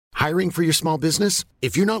Hiring for your small business?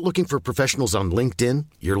 If you're not looking for professionals on LinkedIn,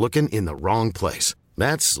 you're looking in the wrong place.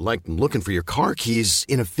 That's like looking for your car keys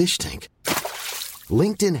in a fish tank.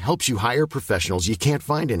 LinkedIn helps you hire professionals you can't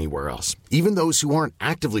find anywhere else, even those who aren't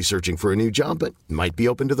actively searching for a new job but might be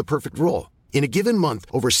open to the perfect role. In a given month,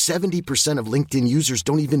 over 70% of LinkedIn users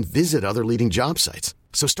don't even visit other leading job sites.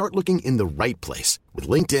 So start looking in the right place. With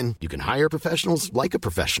LinkedIn, you can hire professionals like a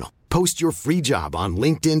professional. Post your free job on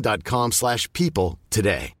linkedin.com/people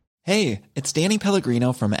today. Hey, it's Danny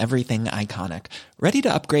Pellegrino from Everything Iconic. Ready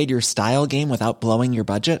to upgrade your style game without blowing your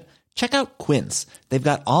budget? Check out Quince. They've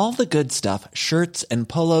got all the good stuff, shirts and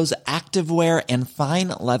polos, activewear, and fine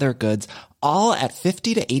leather goods, all at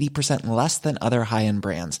 50 to 80% less than other high-end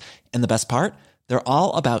brands. And the best part? They're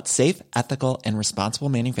all about safe, ethical, and responsible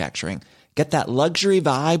manufacturing. Get that luxury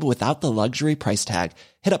vibe without the luxury price tag.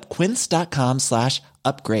 Hit up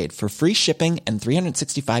quince.com/upgrade for free shipping and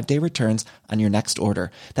 365-day returns on your next order.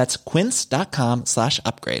 That's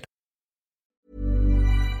quince.com/upgrade.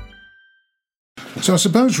 So I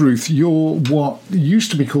suppose, Ruth, you're what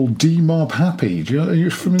used to be called demob happy. Are you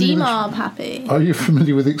familiar? Demob happy. Are you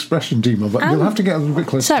familiar with the expression demob? You'll have to get a little bit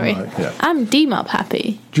closer. Sorry, to the mic. Yeah. I'm demob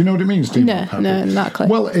happy. Do you know what it means, demob happy? No, not clear.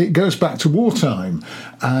 Well, it goes back to wartime,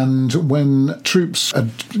 and when troops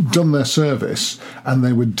had done their service and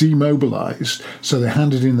they were demobilised, so they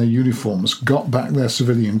handed in their uniforms, got back their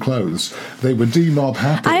civilian clothes, they were demob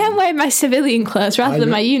happy. I am wearing my civilian clothes rather than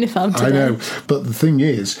my uniform today. I know, but the thing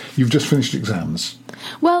is, you've just finished exams.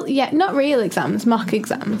 Well, yeah, not real exams, mock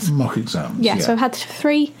exams. Mock exams. Yeah, so I've had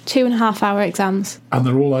 3 2.5-hour exams. And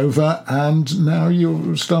they're all over, and now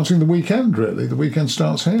you're starting the weekend, really. The weekend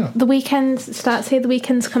starts here. The weekend starts here, the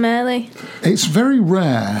weekends come early. It's very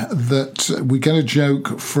rare that we get a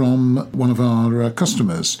joke from one of our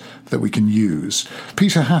customers that we can use.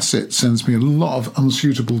 Peter Hassett sends me a lot of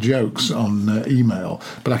unsuitable jokes on email,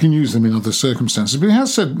 but I can use them in other circumstances. But he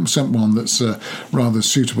has sent one that's rather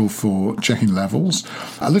suitable for checking levels.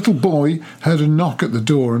 A little boy heard a knock at the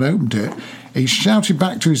door and opened it. He shouted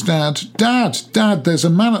back to his dad, Dad, there's a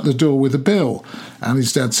man at the door with a bill. And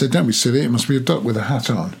his dad said, don't be silly, it must be a duck with a hat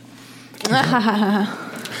on.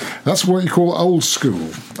 That's what you call old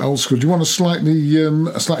school. Old school. Do you want a slightly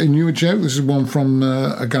newer joke? This is one from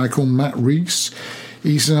a guy called Matt Reese.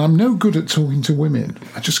 He said, I'm no good at talking to women.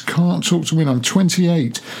 I just can't talk to women. I'm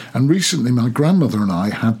 28. And recently my grandmother and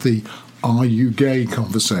I had the "Are you gay?"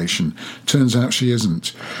 conversation. Turns out she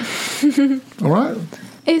isn't. All right?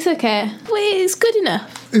 It's okay. Well, it's good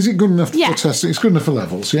enough. Is it good enough for testing? It's good enough for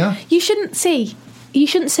levels, yeah? You shouldn't say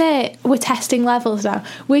we're testing levels now.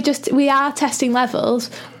 We are testing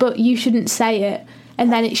levels, but you shouldn't say it.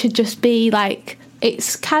 And then it should just be like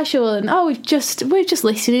it's casual and we're just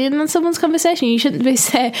listening in on someone's conversation. You shouldn't be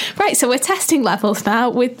saying, right, so we're testing levels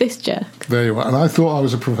now with this joke. There you are. And I thought I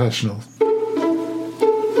was a professional.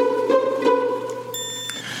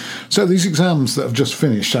 So these exams that have just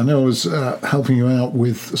finished, I know I was helping you out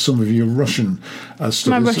with some of your Russian studies.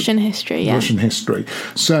 My Russian history, yeah. Russian history.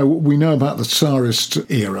 So we know about the Tsarist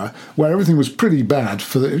era, where everything was pretty bad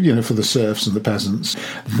for the serfs and the peasants.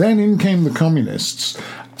 Then in came the communists.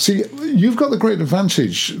 See, you've got the great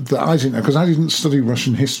advantage that I didn't know, because I didn't study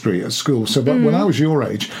Russian history at school. So but when I was your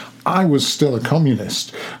age, I was still a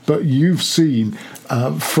communist. But you've seen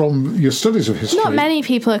from your studies of history... Not many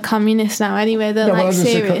people are communists now anyway, though,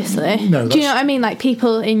 seriously. Do you know what I mean? Like,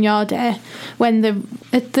 people in your day, when the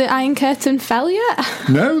Iron Curtain fell yet?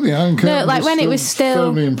 No, the Iron Curtain was when it was still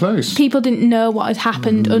firmly in place. People didn't know what had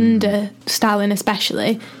happened under Stalin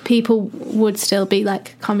especially. People would still be,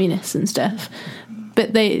 like, communists and stuff.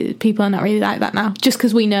 But people are not really like that now, just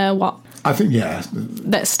because we know what... I think,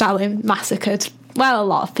 that Stalin massacred. Well, a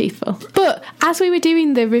lot of people. But as we were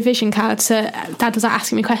doing the revision cards, so Dad was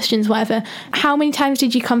asking me questions, whatever, how many times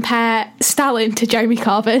did you compare Stalin to Jeremy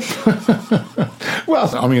Corbyn?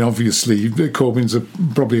 Well, I mean, obviously, Corbyn's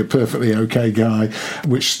probably a perfectly okay guy,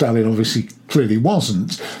 which Stalin obviously clearly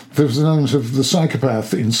wasn't. There was an element of the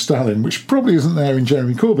psychopath in Stalin, which probably isn't there in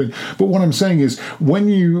Jeremy Corbyn. But what I'm saying is, when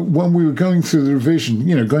we were going through the revision,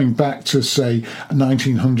 going back to, say,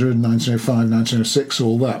 1900, 1905, 1906,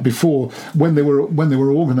 all that, before, when they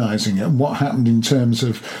were organising it, and what happened in terms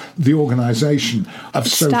of the organisation of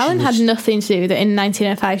Stalin had nothing to do with it in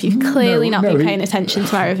 1905. You've clearly not been paying attention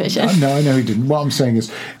to my revision. No, I know he didn't. What I'm saying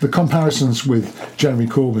is, the comparisons with Jeremy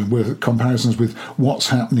Corbyn were comparisons with what's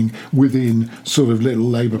happening within sort of little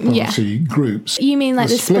Labour Party groups. You mean like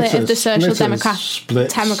the split of the Social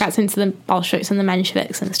Democrats into the Bolsheviks and the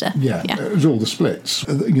Mensheviks and stuff? Yeah. It was all the splits.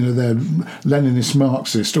 They're Leninist,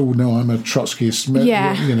 Marxist. Oh, no, I'm a Trotskyist.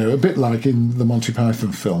 A bit like in the Monty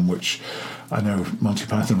Python film, which I know Monty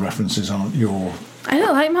Python references aren't your I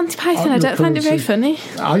don't like Monty Python. I don't find it very funny.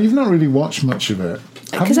 Oh, you've not really watched much of it.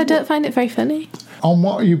 Because I don't find it very funny. On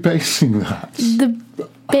what are you basing that? The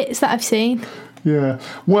bits that I've seen. Yeah.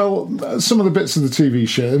 Well, some of the bits of the TV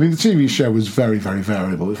show, I mean, the TV show was very, very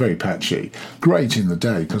variable. It was very patchy. Great in the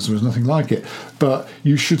day because there was nothing like it. But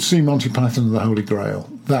you should see Monty Python and the Holy Grail.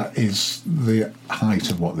 That is the height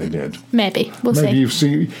of what they did. Maybe. We'll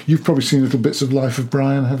see. You've probably seen little bits of Life of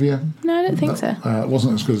Brian, have you? No, I don't think so. It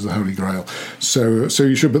wasn't as good as the Holy Grail. So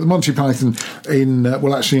you should. But the Monty Python, in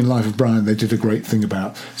Life of Brian, they did a great thing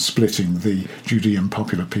about splitting the Judean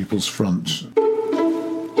Popular People's Front.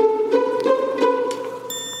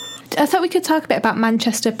 I thought we could talk a bit about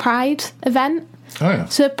Manchester Pride event. Oh, yeah.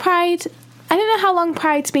 So Pride, I don't know how long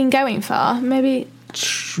Pride's been going for. Maybe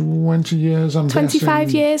 20 years, I'm 25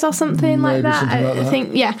 guessing. years or something like that. Something like that. I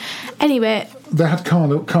think, yeah. Anyway. They had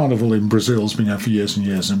carnival in Brazil. It's been going for years and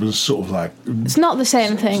years, and it was sort of like... It's not the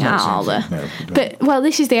same thing at all, though. No. But, well,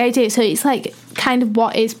 this is the idea. So it's like kind of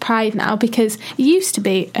what is Pride now, because it used to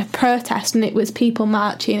be a protest and it was people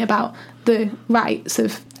marching about the rights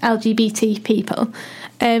of LGBT people.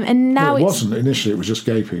 And now it wasn't initially. It was just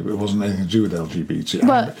gay people. It wasn't anything to do with LGBT.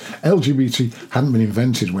 Well, LGBT hadn't been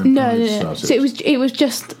invented when Pride started. So it was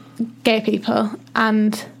just gay people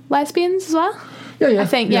and lesbians as well. Yeah. I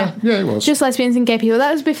think it was just lesbians and gay people.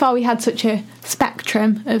 That was before we had such a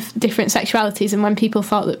spectrum of different sexualities, and when people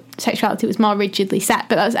thought that sexuality was more rigidly set.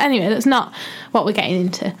 But that's not what we're getting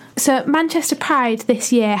into. So Manchester Pride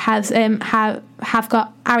this year has have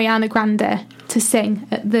got Ariana Grande to sing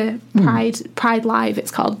at the Pride Live,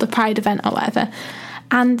 it's called, the Pride event or whatever.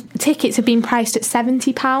 And tickets have been priced at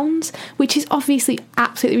 £70, which is obviously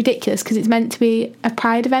absolutely ridiculous because it's meant to be a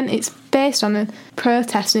Pride event. It's based on a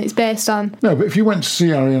protest and it's based on... No, but if you went to see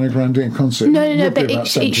Ariana Grande in concert... No, but it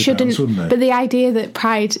shouldn't... Wouldn't it? But the idea that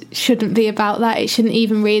Pride shouldn't be about that, it shouldn't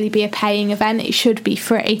even really be a paying event, it should be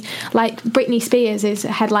free. Like, Britney Spears is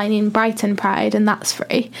headlining Brighton Pride and that's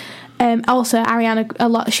free. Also,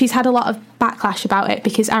 Ariana, she's had a lot of backlash about it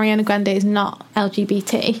because Ariana Grande is not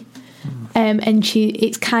LGBT. And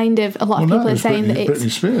it's kind of a lot of people are saying that it's Britney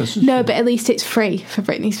Spears. No, but at least it's free for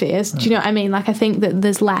Britney Spears. Do you know what I mean? Like, I think that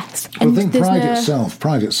there's less. And I think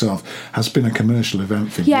Pride itself has been a commercial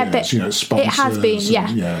event for years. But sponsors. It has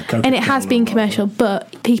been, and it has been commercial.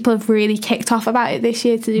 But people have really kicked off about it this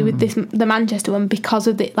year to do with the Manchester one because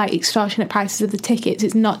of the extortionate prices of the tickets.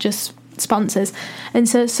 It's not just sponsors. And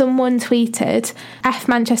so someone tweeted, F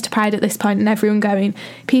Manchester Pride at this point, and everyone going,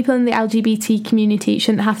 people in the LGBT community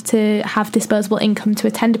shouldn't have to have disposable income to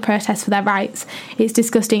attend a protest for their rights. It's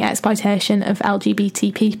disgusting exploitation of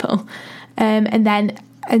LGBT people. And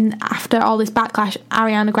after all this backlash,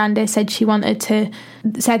 Ariana Grande said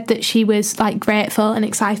that she was grateful and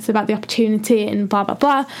excited about the opportunity and blah blah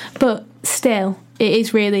blah, but still I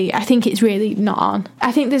think it's really not on.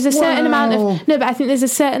 I think there's a certain amount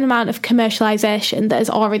of commercialisation that has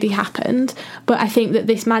already happened, but I think that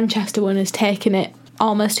this Manchester one has taken it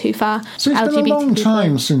almost too far. So it's been a long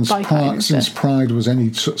time since Pride was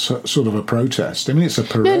any sort of a protest. I mean, it's a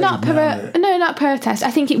parade. Not protest.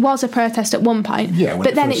 I think it was a protest at one point. Yeah,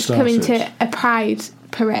 but then it's coming to a Pride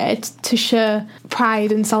parade to show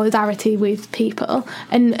pride and solidarity with people,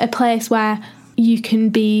 and a place where you can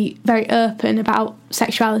be very open about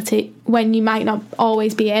sexuality when you might not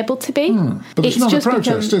always be able to be. But it's not a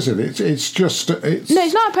protest, is it? It's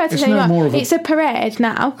not a protest anymore. It's a parade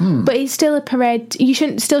now, but it's still a parade. You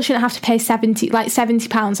still shouldn't have to pay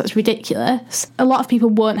 £70. That's ridiculous. A lot of people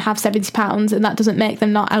won't have £70, and that doesn't make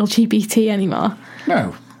them not LGBT anymore.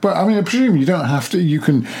 No. But, I mean, I presume you don't have to...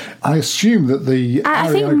 I assume that the... I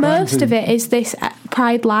think most of it is this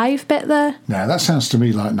Pride Live bit there. No, that sounds to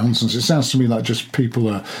me like nonsense. It sounds to me like just people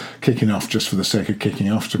are kicking off just for the sake of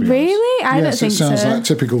kicking off, to be honest. Really? I don't think so. Yes, it sounds like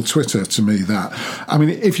typical Twitter to me, that. I mean,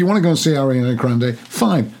 if you want to go and see Ariana Grande,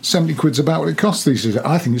 fine. 70 quid's about what it costs these days.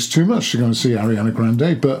 I think it's too much to go and see Ariana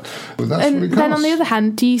Grande, but that's what it costs. Then, on the other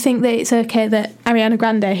hand, do you think that it's okay that Ariana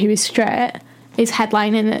Grande, who is straight, is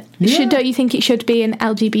headlining it? Yeah. Don't you think it should be an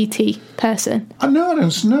LGBT person? No, I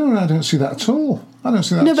don't see that at all. No,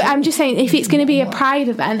 but I'm just saying, if it's going to be a Pride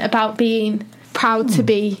event about being proud to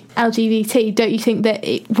be LGBT, don't you think that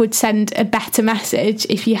it would send a better message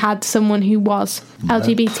if you had someone who was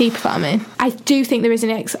LGBT performing? I do think there is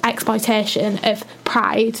an exploitation of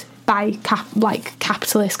pride by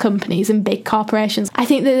capitalist companies and big corporations. I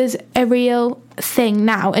think that there's a real thing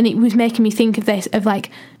now, and it was making me think of this, of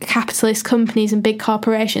capitalist companies and big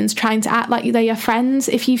corporations trying to act like they're your friends.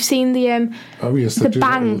 If you've seen the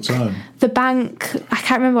bank, I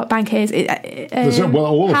can't remember what bank it is.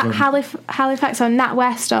 All of them. Halifax or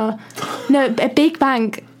NatWest, or no, a big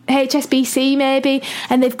bank HSBC maybe,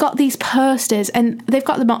 and they've got these posters, and they've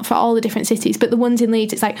got them up for all the different cities, but the ones in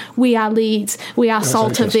Leeds, it's like, we are Leeds, we are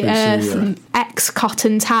salt of the earth, and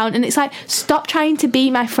ex-cotton town, and it's like, stop trying to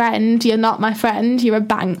be my friend, you're not my friend, you're a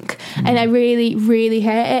bank. And I really, really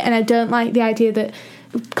hate it, and I don't like the idea that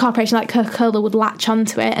corporation like Coca-Cola would latch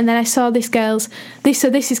onto it. And then I saw this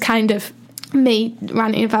is kind of me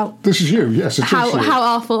ranting about this is you, yes, it how is you. How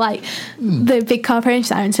awful like the big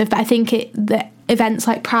corporations are and stuff, but I think the events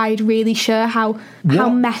like Pride really show how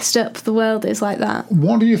messed up the world is like that.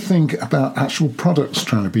 What do you think about actual products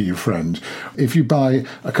trying to be your friend? If you buy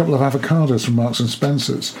a couple of avocados from Marks and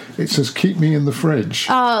Spencer's, it says "keep me in the fridge."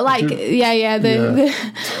 Oh, like the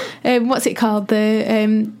what's it called,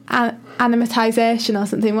 the animatization or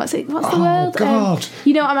something. What's the word? God.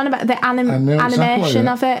 You know what I'm on about? The animation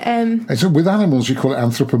of it. It's with animals you call it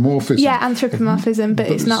anthropomorphism. Yeah, anthropomorphism, but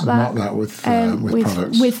it's not that. Not that with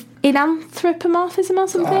products. With in anthropomorphism or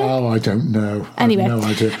something. Oh, I don't know. Anyway, I have no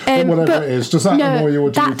idea. But whatever it is, does that annoy you?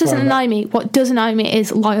 Or that doesn't annoy me. What does annoy me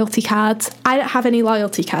is loyalty cards. I don't have any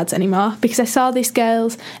loyalty cards anymore because I saw this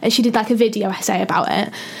girl's, and she did like a video essay about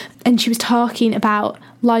it, and she was talking about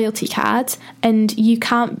loyalty cards, and you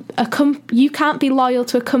can't be loyal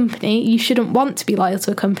to a company. You shouldn't want to be loyal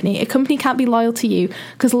to a company. A company can't be loyal to you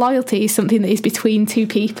because loyalty is something that is between two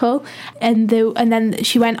people. And then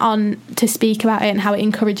she went on to speak about it and how it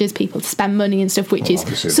encourages people to spend money and stuff, which is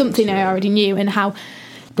something I already knew, and how.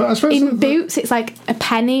 But I suppose in Boots, it's like a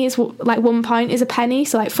penny is like 1 point is a penny,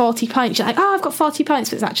 so like 40 points. You're like, oh, I've got 40 points,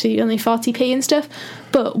 but it's actually only 40p and stuff.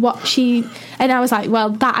 But and I was like, well,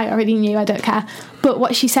 that I already knew, I don't care. But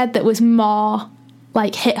what she said that was more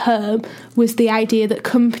like hit home was the idea that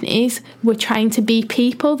companies were trying to be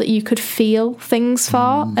people that you could feel things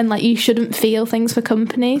for, and like you shouldn't feel things for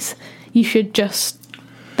companies. You should just.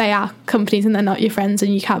 They are companies and they're not your friends,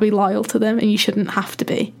 and you can't be loyal to them, and you shouldn't have to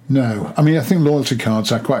be. No, I mean, I think loyalty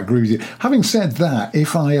cards, I quite agree with you. Having said that,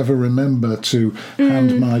 if I ever remember to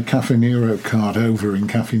hand my Caffè Nero card over in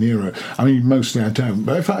Caffè Nero, I mean, mostly I don't,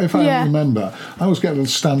 but if I remember, I always get a little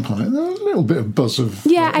stamp on it, and a little bit of buzz of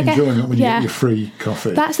enjoying it when you get your free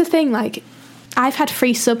coffee. That's the thing, like, I've had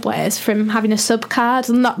free Subways from having a sub card,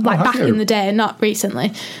 not like back in the day, not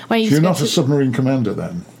recently. So you're not a submarine commander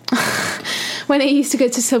then? When I used to go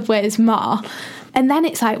to Subways more, and then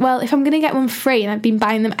it's like, well, if I'm going to get one free, and I've been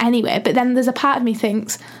buying them anyway, but then there's a part of me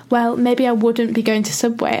thinks, well, maybe I wouldn't be going to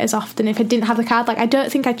Subway as often if I didn't have the card. Like, I don't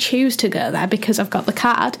think I choose to go there because I've got the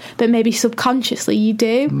card, but maybe subconsciously you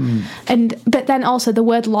do. But then also the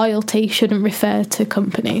word loyalty shouldn't refer to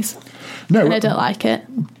companies. No, and I don't like it.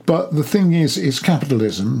 But the thing is, it's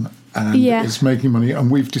capitalism. And it's making money, and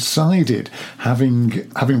we've decided, having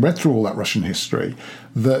read through all that Russian history,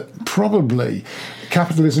 that probably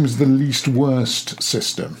capitalism is the least worst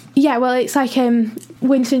system. Yeah, well, it's like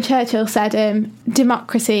Winston Churchill said,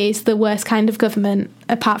 democracy is the worst kind of government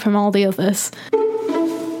apart from all the others.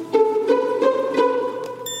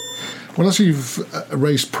 Well, as you've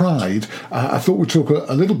raised Pride, I thought we'd talk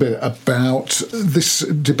a little bit about this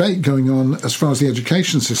debate going on as far as the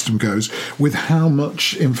education system goes, with how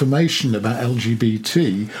much information about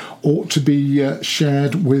LGBT ought to be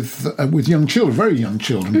shared with young children, very young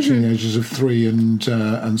children, between the ages of 3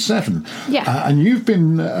 and 7. Yeah. And you've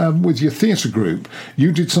been, with your theatre group,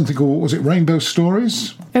 you did something called, was it Rainbow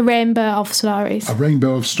Stories? A Rainbow of Stories. A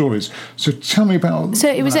Rainbow of Stories. So tell me about So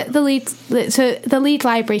it was at the Leeds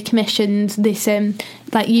Library commissioned this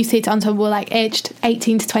like youth theatre ensemble. We're like aged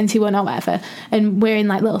 18 to 21 or whatever, and we're in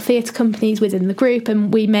like little theatre companies within the group,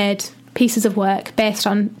 and we made pieces of work based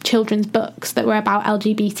on children's books that were about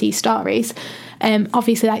LGBT stories.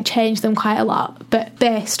 Obviously, like changed them quite a lot, but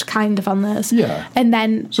based kind of on those. Yeah. And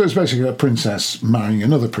then so it's basically a princess marrying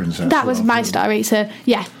another princess. That was my story. So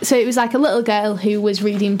yeah, so it was like a little girl who was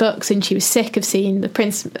reading books, and she was sick of seeing the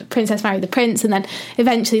princess marry the prince, and then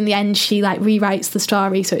eventually in the end she like rewrites the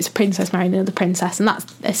story, so it's a princess marrying another princess, and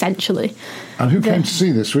that's essentially. And who came to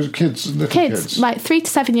see this? Was it kids? Little kids, like 3 to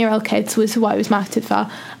 7 year old kids was what it was marketed for,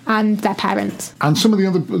 and their parents. And some of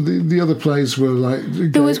the other plays were like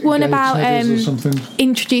there was one about something.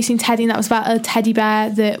 Introducing Teddy, and that was about a teddy bear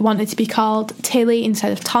that wanted to be called Tilly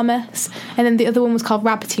instead of Thomas. And then the other one was called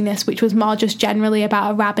Rabbitiness, which was more just generally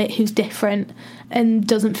about a rabbit who's different and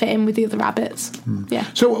doesn't fit in with the other rabbits. Yeah.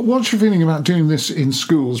 So what's your feeling about doing this in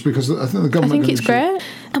schools? Because I think the government... I think it's great.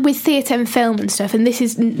 With theatre and film and stuff, and this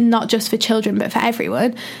is not just for children but for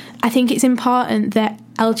everyone, I think it's important that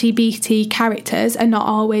LGBT characters are not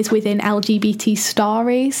always within LGBT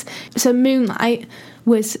stories. So Moonlight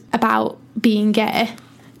was about being gay,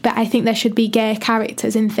 but I think there should be gay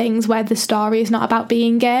characters in things where the story is not about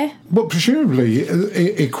being gay. But presumably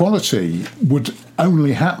equality would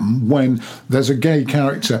only happen when there's a gay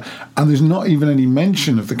character and there's not even any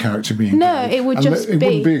mention of the character being No, gay. it would And just it be...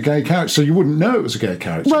 wouldn't be a gay character, so you wouldn't know it was a gay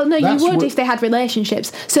character. Well, no, That's you would what- if they had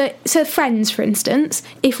relationships. So Friends, for instance,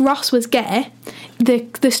 if Ross was gay,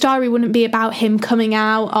 the story wouldn't be about him coming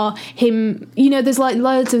out or him... You know, there's like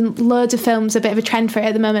loads of films, a bit of a trend for it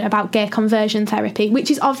at the moment, about gay conversion therapy,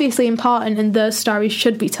 which is obviously important, and those stories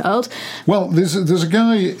should be told. Well, there's a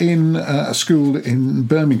guy in a school in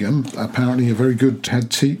Birmingham, apparently a very good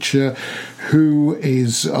head teacher, who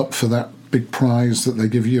is up for that big prize that they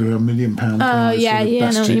give you, £1 million prize for the I know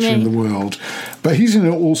best what you teacher in mean. the world. But he's in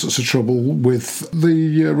all sorts of trouble with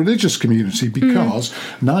the religious community because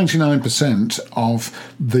 99%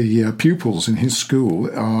 of the pupils in his school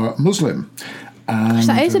are Muslim. And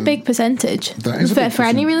That is a big percentage. that is a big for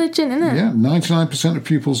any percentage. religion, isn't it? Yeah, 99% of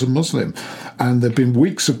pupils are Muslim. And there have been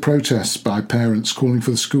weeks of protests by parents calling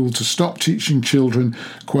for the school to stop teaching children,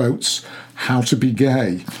 quotes, how to be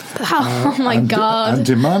gay. Oh my God. And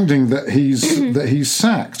demanding that he's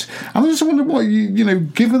sacked. And I just wonder what,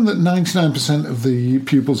 given that 99% of the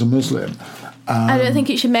pupils are Muslim, I don't think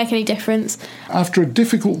it should make any difference. after a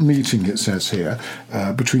difficult meeting, it says here,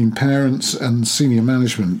 between parents and senior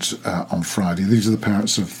management on Friday, these are the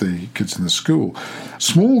parents of the kids in the school,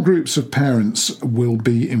 small groups of parents will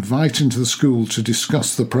be invited into the school to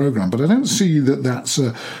discuss the programme. But I don't see that that's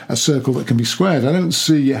a circle that can be squared. I don't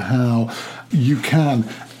see how you can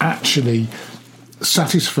actually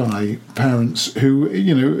satisfy parents who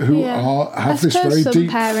Yeah. I have this suppose very some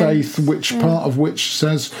deep parents- faith, part of which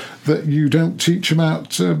says that you don't teach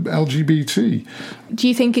about LGBT. Do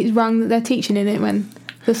you think it's wrong that they're teaching in it when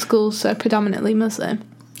the school's so predominantly Muslim?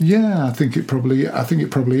 Yeah, I think it probably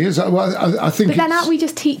is. I think. But then it's- aren't we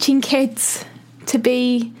just teaching kids to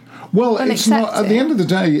be... Well, it's not. At the unaccepting? end of the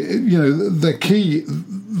day,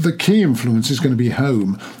 the key influence is going to be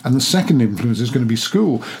home, and the second influence is going to be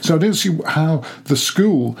school. So I don't see how the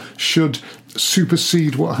school should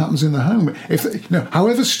supersede what happens in the home. If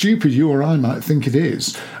however stupid you or I might think it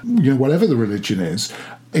is, whatever the religion is,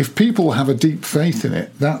 if people have a deep faith in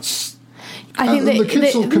it, that's. I think the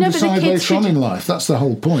kids can decide later on in life. That's the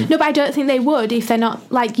whole point. No, but I don't think they would if they're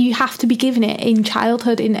not... Like, you have to be given it in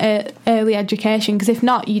childhood, in early education, because if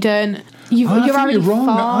not, you don't... You're already you're wrong.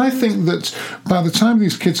 formed. I think that by the time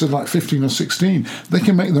these kids are like 15 or 16, they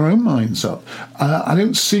can make their own minds up. I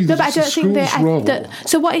don't see that No, but I it's the don't think school's role.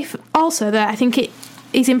 so what if... Also, that I think it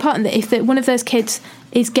is important that if one of those kids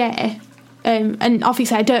is gay, and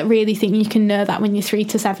obviously I don't really think you can know that when you're 3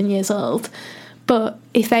 to 7 years old, but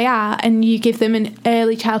if they are, and you give them an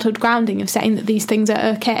early childhood grounding of saying that these things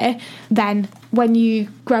are okay, then when you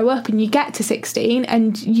grow up and you get to 16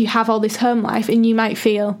 and you have all this home life and you might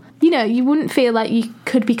feel, you wouldn't feel like you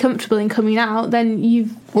could be comfortable in coming out, then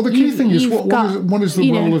you've... Well, the key thing is you've what is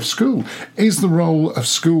the role of school? Is the role of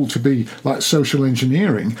school to be like social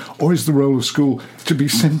engineering, or is the role of school to be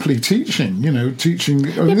simply teaching? Teaching.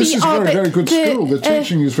 This is a very, very good school. The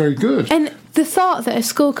teaching is very good. And the thought that a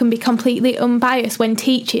school can be completely unbiased when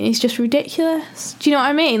teaching is just ridiculous. Do you know what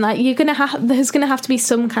I mean? Like, there's going to have to be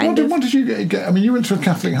some kind of... What did you get? I mean, you went to a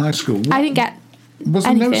Catholic high school. I didn't get... Was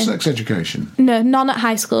there no anything. sex education? No, none at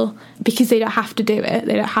high school, because they don't have to do it.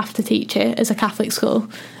 They don't have to teach it as a Catholic school.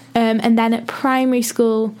 And then at primary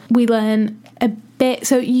school, we learn a bit.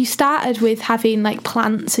 So you started with having like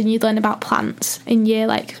plants, and you learn about plants in year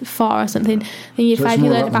 4 or something. In year So 5, it's you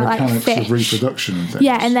more learn about like mechanics fish. of reproduction and things.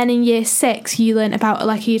 Yeah, and then in year 6, you learn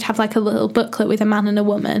about you'd have a little booklet with a man and a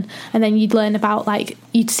woman, and then you'd learn about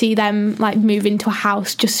you'd see them move into a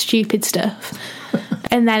house, just stupid stuff,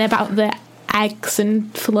 and then about the eggs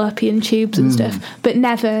and fallopian tubes and stuff, but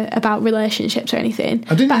never about relationships or anything.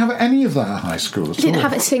 I didn't have any of that at high school at all. Didn't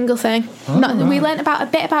have a single thing. We learnt a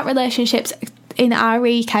bit about relationships in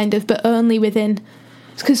RE kind of, but only within.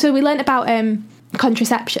 So we learnt about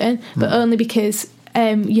contraception, but only because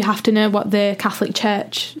you have to know what the Catholic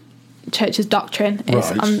Church's doctrine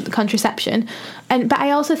is on contraception. But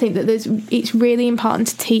I also think that it's really important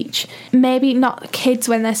to teach, maybe not kids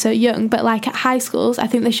when they're so young, but at high schools, I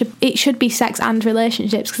think it should be sex and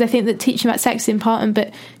relationships, because I think that teaching about sex is important,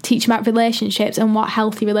 but teaching about relationships and what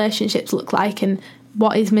healthy relationships look like and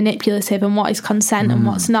what is manipulative and what is consent and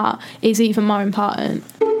what's not is even more important.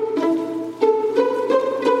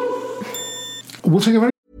 We'll take a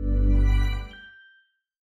very...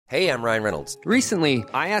 Hey, I'm Ryan Reynolds. Recently,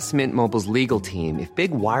 I asked Mint Mobile's legal team if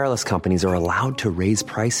big wireless companies are allowed to raise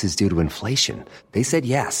prices due to inflation. They said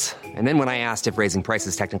yes. And then when I asked if raising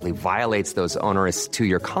prices technically violates those onerous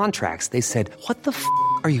 2-year contracts, they said, "What the f***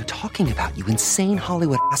 are you talking about, you insane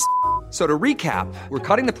Hollywood ass f- So to recap, we're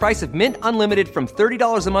cutting the price of Mint Unlimited from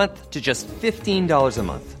 $30 a month to just $15 a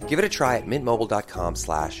month. Give it a try at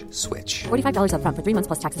mintmobile.com/switch. $45 up front for 3 months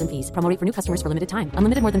plus taxes and fees. Promo rate for new customers for limited time.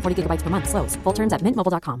 Unlimited more than 40 gigabytes per month. Slows full terms at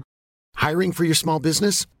mintmobile.com. Hiring for your small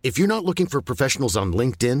business? If you're not looking for professionals on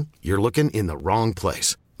LinkedIn, you're looking in the wrong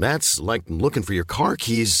place. That's like looking for your car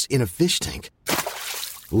keys in a fish tank.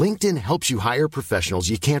 LinkedIn helps you hire professionals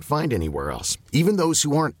you can't find anywhere else, even those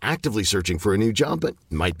who aren't actively searching for a new job but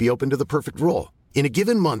might be open to the perfect role. In a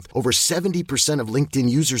given month, over 70% of LinkedIn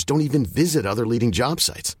users don't even visit other leading job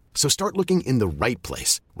sites. So start looking in the right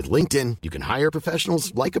place. With LinkedIn, you can hire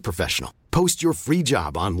professionals like a professional. Post your free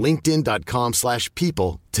job on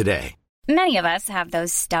linkedin.com/people today. Many of us have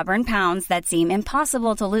those stubborn pounds that seem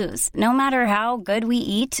impossible to lose, no matter how good we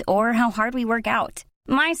eat or how hard we work out.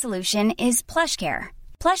 My solution is PlushCare.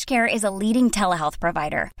 PlushCare is a leading telehealth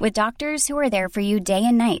provider with doctors who are there for you day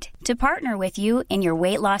and night to partner with you in your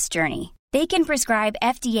weight loss journey. They can prescribe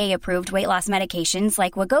FDA-approved weight loss medications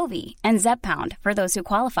like Wegovy and Zepbound for those who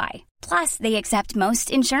qualify. Plus, they accept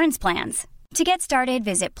most insurance plans. To get started,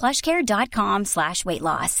 visit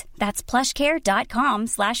plushcare.com/weightloss. That's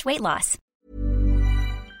plushcare.com/weightloss.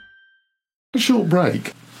 A short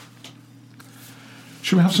break.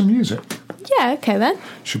 Should we have some music? Yeah, okay then.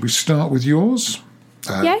 Should we start with yours?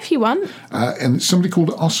 Yeah, if you want. And it's somebody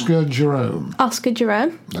called Oscar Jerome. Oscar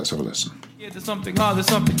Jerome. Let's have a listen. Yeah, there's something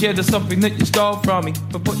that you stole from me.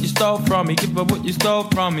 But what you stole from me, give up what you stole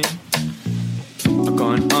from me. I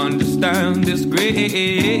can't understand this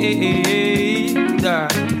greed.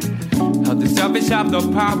 How the selfish have the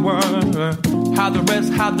power. How the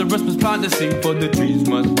rest must plant the seed. For the trees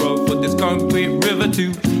must grow for this concrete river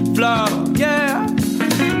to flow. Yeah.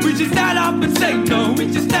 We should stand up and say no.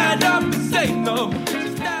 We should stand up and say no.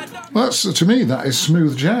 Well, to me, that is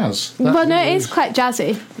smooth jazz. Well, no, it is quite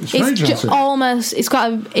jazzy. It's very jazzy. It's got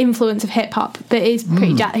an influence of hip hop, but it's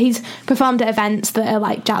pretty jazz. He's performed at events that are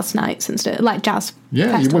like jazz nights and stuff, like jazz.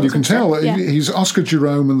 Yeah, well, you can tell. Yeah. He's Oscar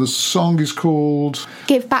Jerome, and the song is called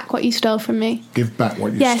 "Give Back What You Stole From Me." Give back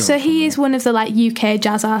what you stole. Yeah, so he is one of the like UK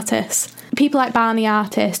jazz artists. People like Barney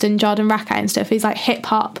Artist and Jordan Rackeye and stuff. He's like hip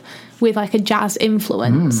hop with like a jazz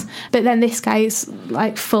influence, but then this guy is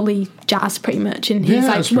like fully jazz pretty much, and he's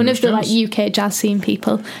like one of the like UK jazz scene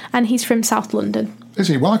people, and he's from South London. Is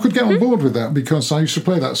he? Well, I could get on board with that because I used to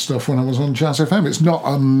play that stuff when I was on Jazz FM. It's not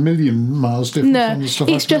a million miles different from the stuff.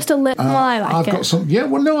 No, it's just a little more I like I've it. got some. Yeah,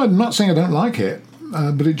 well, no, I'm not saying I don't like it,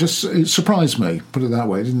 but it surprised me. Put it that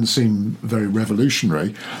way. It didn't seem very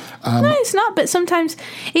revolutionary. No, it's not. But sometimes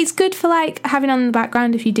it's good for like having on in the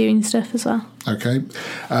background if you're doing stuff as well. Okay,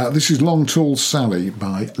 this is Long Tall Sally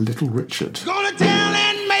by Little Richard. Gonna tell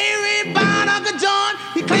Aunt Mary about Uncle John.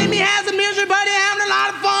 He claimed he has a misery, but he having a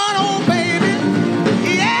lot of fun. Oh, baby.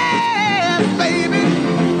 Yeah, baby.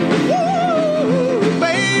 Woo,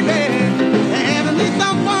 baby. Having me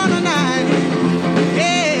some fun tonight.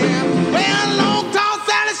 Yeah. Well, Long Tall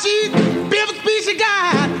Sally, she's beautiful speech she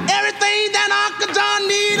got. Everything that Uncle John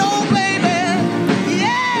need. Oh, baby.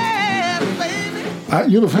 Yeah, baby.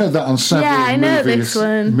 You'll have heard that on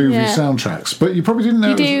several movie soundtracks, but you probably didn't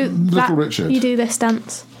know Little Richard. You do this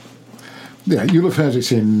dance. Yeah, you'll have heard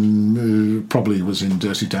it in, probably was in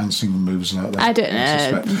Dirty Dancing and movies like that. I don't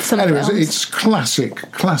know. Anyways, it's classic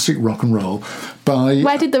rock and roll by...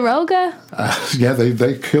 Where did the roll go? Yeah,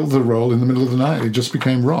 they killed the roll in the middle of the night. It just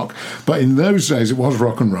became rock. But in those days, it was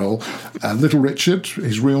rock and roll. Little Richard,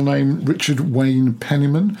 his real name, Richard Wayne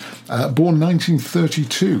Penniman, born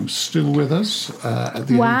 1932, still with us at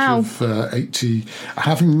the age of 80,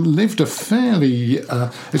 having lived a fairly...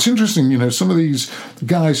 it's interesting, you know, some of these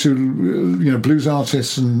guys who... blues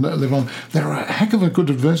artists and live on. They're a heck of a good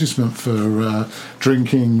advertisement for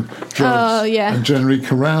drinking, drugs, and generally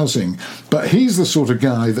carousing. But he's the sort of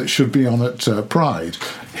guy that should be on at Pride.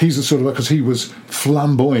 He's the sort of, because he was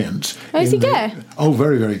flamboyant. Oh, is he gay? Oh,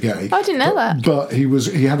 very, very gay. I didn't know that. But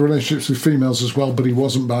he had relationships with females as well, but he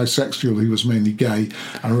wasn't bisexual. He was mainly gay.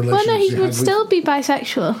 And relationships well, no, he would still be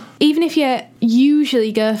bisexual. Even if you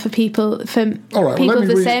usually go for people of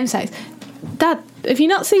the same sex. Dad, have you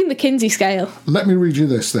not seen the Kinsey scale? Let me read you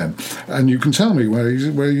this then, and you can tell me where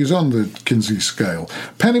he's on the Kinsey scale.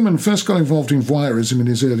 Penniman first got involved in voyeurism in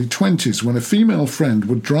his early 20s when a female friend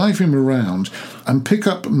would drive him around and pick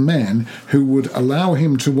up men who would allow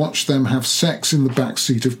him to watch them have sex in the back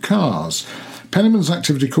seat of cars. Penniman's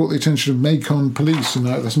activity caught the attention of Macon police, and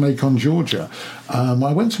that's Macon, Georgia.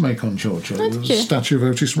 I went to Macon, Georgia. There was a statue of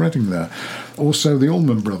Otis Redding there. Also, the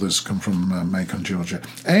Allman Brothers come from Macon, Georgia.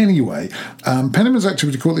 Anyway, Penniman's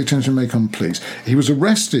activity caught the attention of Macon police. He was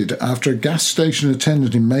arrested after a gas station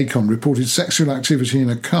attendant in Macon reported sexual activity in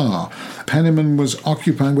a car. Penniman was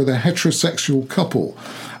occupying with a heterosexual couple.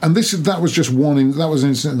 And that was just that was in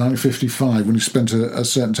 1955 when he spent a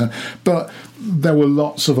certain time. But there were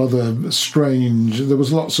lots of other there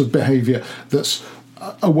was lots of behaviour that's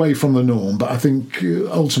away from the norm, but I think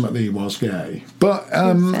ultimately he was gay. But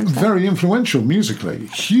very influential musically,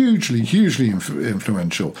 hugely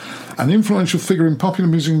influential. An influential figure in popular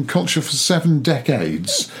music and culture for 7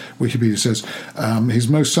 decades, Wikipedia says. His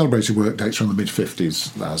most celebrated work dates from the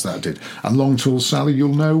mid-50s, as that did. And Long Tall Sally,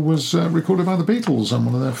 you'll know, was recorded by the Beatles on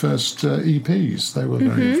one of their first EPs. They were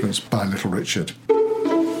very influenced by Little Richard.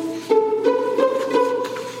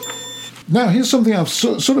 Now, here's something I've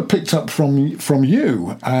sort of picked up from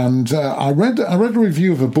you, and I read a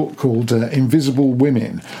review of a book called Invisible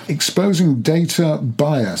Women, Exposing Data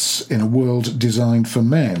Bias in a World Designed for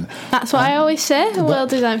Men. That's what I always say, a world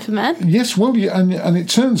designed for men. Yes, well, and it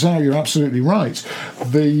turns out you're absolutely right.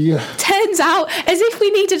 Turns out, as if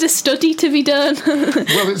we needed a study to be done.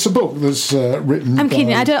 Well, it's a book that's written I'm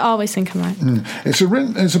kidding, I don't always think I'm right. It's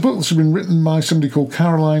a book that's been written by somebody called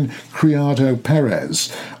Caroline Criado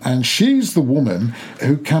Perez, and she's the woman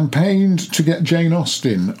who campaigned to get Jane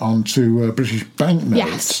Austen onto British banknotes.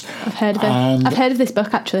 Yes, I've heard of it. I've heard of this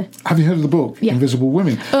book, actually. Have you heard of the book, yeah. Invisible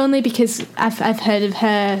Women? Only because I've heard of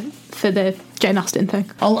her for the Jane Austen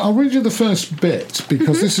thing. I'll read you the first bit,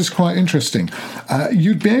 because this is quite interesting.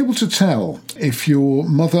 You'd be able to tell if your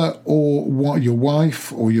mother or your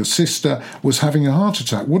wife or your sister was having a heart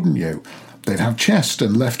attack, wouldn't you? They'd have chest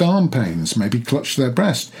and left arm pains, maybe clutch their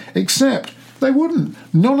breast, except they wouldn't.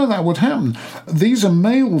 None of that would happen. These are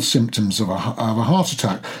male symptoms of a heart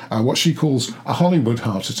attack, what she calls a Hollywood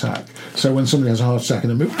heart attack. So when somebody has a heart attack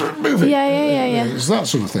and they move it. Yeah. It's that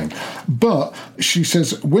sort of thing. But she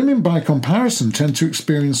says women, by comparison, tend to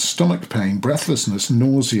experience stomach pain, breathlessness,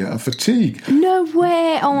 nausea and fatigue. No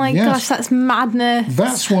way. Oh my gosh, that's madness.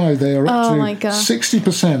 That's why they are up to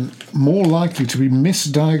 60% more likely to be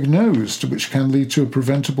misdiagnosed, which can lead to a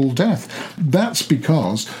preventable death. That's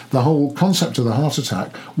because the whole concept of the heart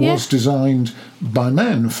attack was designed by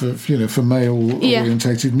men for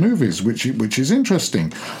male-orientated movies, which is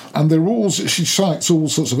interesting. And she cites all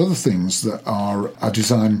sorts of other things that are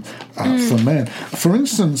designed for men. For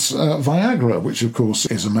instance, Viagra, which of course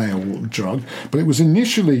is a male drug, but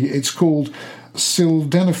it's called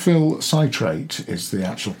sildenafil citrate is the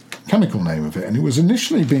actual chemical name of it, and it was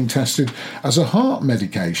initially being tested as a heart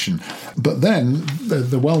medication, but then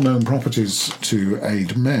the well-known properties to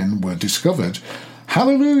aid men were discovered.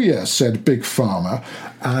 Hallelujah, said Big Pharma,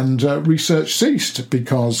 and research ceased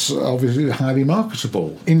because obviously highly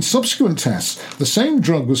marketable. In subsequent tests, the same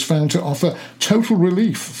drug was found to offer total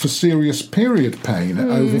relief for serious period pain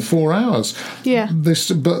over 4 hours. Yeah. This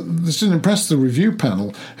didn't impress the review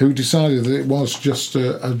panel, who decided that it was just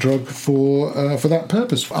a drug for that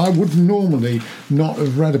purpose. I would normally not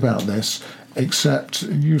have read about this, except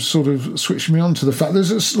you sort of switched me on to the fact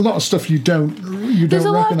there's a lot of stuff you don't there's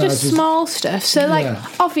a lot of just small stuff. So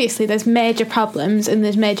obviously there's major problems and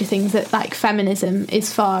there's major things that like feminism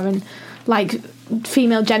is for, and like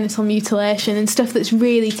female genital mutilation and stuff that's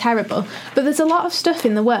really terrible. But there's a lot of stuff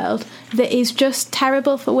in the world that is just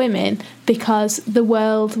terrible for women because the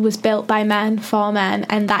world was built by men for men,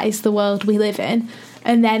 and that is the world we live in.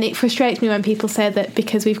 And then it frustrates me when people say that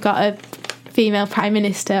because we've got a female prime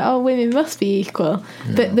minister, women must be equal.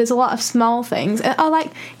 Yeah. But there's a lot of small things. Or like,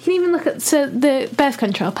 you can even look at the birth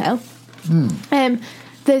control pill.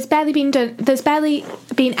 There's barely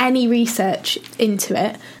been any research into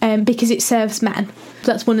it because it serves men.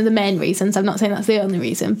 That's one of the main reasons. I'm not saying that's the only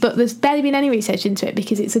reason, but there's barely been any research into it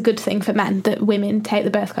because it's a good thing for men that women take the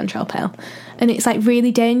birth control pill, and it's like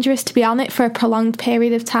really dangerous to be on it for a prolonged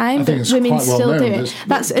period of time. But women still do it.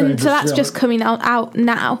 That's just coming out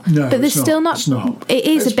now. No, but there's still not. It's not. It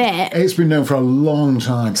is a bit. It's been known for a long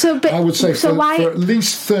time. I would say for at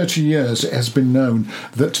least 30 years it has been known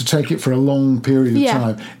that to take it for a long period of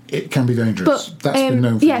time, it can be dangerous. But, that's been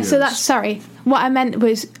known for years. So that's what I meant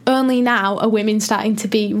was only now are women starting to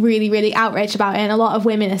be really, really outraged about it, and a lot of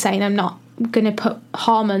women are saying I'm not going to put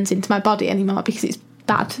hormones into my body anymore because it's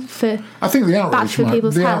bad for. I think the outrage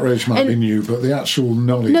might be new, but the actual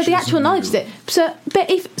knowledge. No, the actual knowledge is it. So,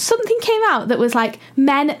 but if something came out that was like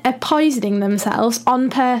men are poisoning themselves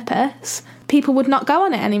on purpose, people would not go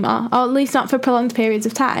on it anymore, or at least not for prolonged periods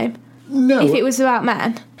of time. No, if it was about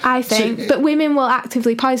men, I think. But women will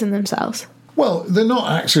actively poison themselves. Well, they're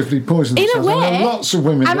not actively poisoning In a themselves. way. I know lots of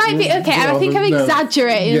women... I might be... Okay, I think I'm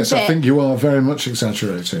exaggerating Yes, a bit. I think you are very much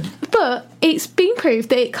exaggerating. But it's been proved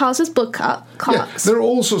that it causes blood clots. Yeah, there are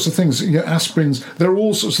all sorts of things, aspirins, there are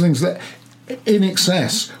all sorts of things that in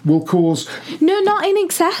excess will cause... No, not in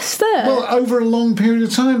excess, though. Well, over a long period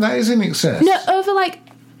of time, that is in excess. No, over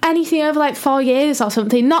anything over 4 years or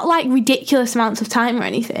something, not ridiculous amounts of time or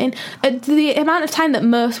anything. The amount of time that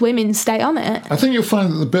most women stay on it. I think you'll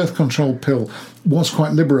find that the birth control pill was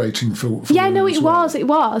quite liberating for yeah, women no, as it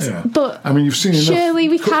well. was. Yeah. But I mean, you've seen enough. Surely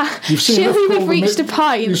we can't. Surely we've reached a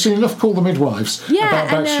point. You've seen enough Call the Midwives about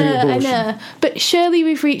backstreet abortion. I know. But surely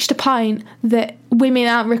we've reached a point that women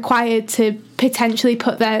aren't required to potentially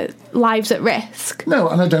put their lives at risk. No,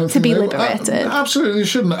 and I don't think be they liberated. Absolutely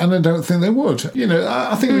shouldn't, and I don't think they would.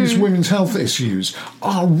 I think these women's health issues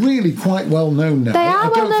are really quite well known now. They are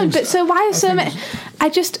well known, but so why are so many?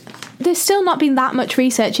 There's still not been that much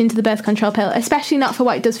research into the birth control pill, especially not for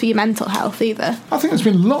what it does for your mental health either. I think there's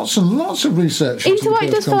been lots and lots of research into what it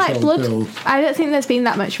does for blood. Pill. I don't think there's been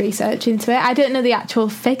that much research into it. I don't know the actual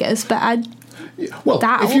figures, but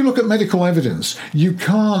if you look at medical evidence, you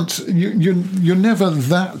can't. You're never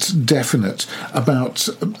that definite about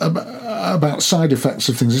side effects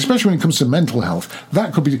of things, especially when it comes to mental health.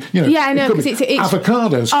 That could be, Yeah, I know, because it's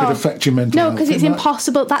avocados could affect your mental health. No, because it's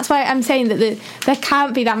impossible. That's why I'm saying that there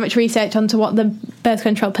can't be that much research onto what the birth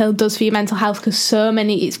control pill does for your mental health, because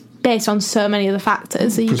it's based on so many other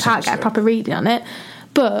factors that you can't get a proper reading on it.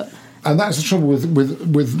 But. And that's the trouble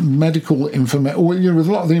with medical information, or with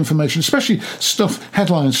a lot of the information, especially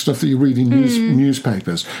headline stuff that you read in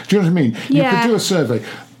newspapers. Do you know what I mean? Yeah. You could do a survey.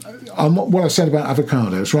 On what I said about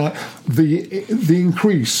avocados, right? The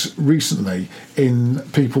increase recently in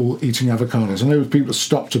people eating avocados. I know people have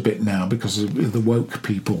stopped a bit now because the woke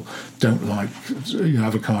people don't like.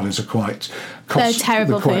 Avocados are quite. They're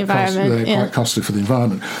terrible for the environment. They're quite costly for the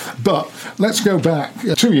environment. But let's go back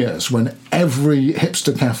 2 years when every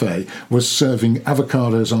hipster cafe was serving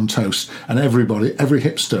avocados on toast, and every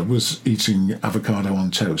hipster was eating avocado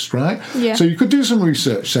on toast, right? Yeah. So you could do some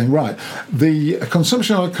research saying, right, the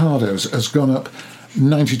consumption of avocados has gone up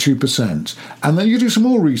 92%, and then you do some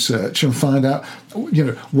more research and find out,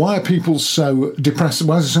 why are people so depressed?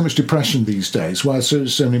 Why is there so much depression these days? Why are so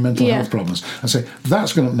many mental health problems? And say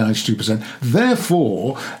that's gone up 92%.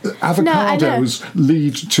 Therefore, avocados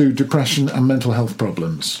lead to depression and mental health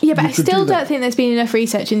problems. Yeah, but I still don't think there's been enough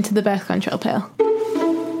research into the birth control pill.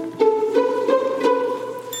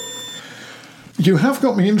 You have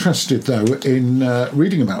got me interested, though, in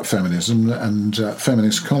reading about feminism and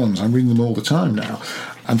feminist columns. I'm reading them all the time now.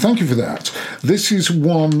 And thank you for that. This is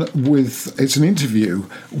it's an interview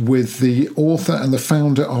with the author and the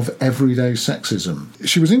founder of Everyday Sexism.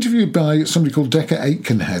 She was interviewed by somebody called Decca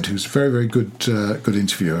Aitkenhead, who's a very, very good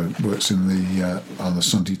interviewer, works on the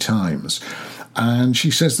Sunday Times. And she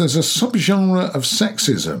says there's a subgenre of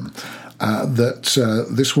sexism that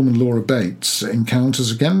this woman, Laura Bates,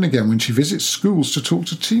 encounters again and again when she visits schools to talk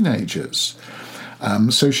to teenagers.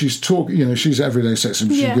 So she's everyday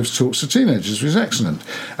sexism. She gives talks to teenagers, which is excellent.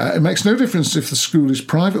 It makes no difference if the school is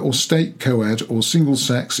private or state co-ed or single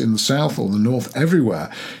sex in the south or the north.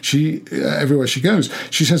 Everywhere she goes,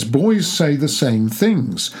 she says boys say the same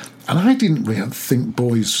things. And I didn't really think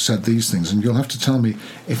boys said these things, and you'll have to tell me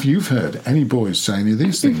if you've heard any boys say any of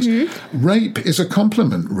these things. Mm-hmm. Rape is a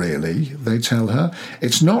compliment, really, they tell her.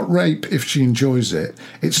 It's not rape if she enjoys it.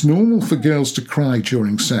 It's normal for girls to cry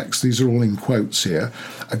during sex. These are all in quotes here.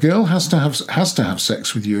 A girl has to have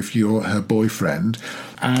sex with you if you're her boyfriend.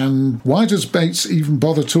 And why does Bates even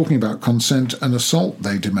bother talking about consent and assault,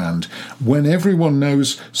 they demand, when everyone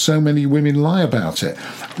knows so many women lie about it?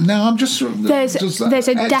 Now, I'm just... There's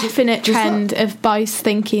a definite trend of boys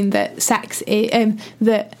thinking that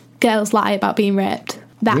that girls lie about being raped.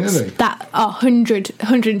 That's really? That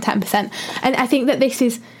 110%. And I think that this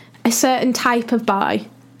is a certain type of boy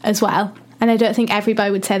as well. And I don't think every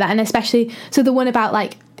boy would say that. And especially, so the one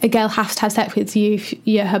about a girl has to have sex with you if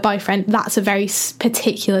you're her boyfriend, that's a very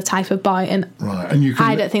particular type of boy. And I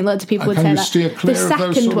don't think loads of people would say that. Can you steer clear of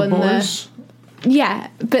those sort of boys? Yeah,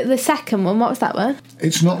 but the second one, what was that one?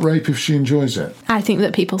 It's not rape if she enjoys it. I think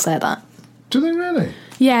that people say that. Do they really?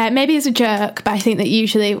 Yeah, maybe as a joke, but I think that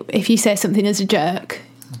usually if you say something as a joke,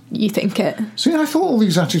 you think it. See, I thought all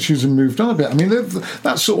these attitudes have moved on a bit. I mean,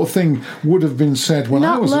 that sort of thing would have been said when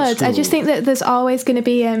I was at school. I just think that there's always going to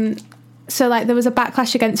be... there was a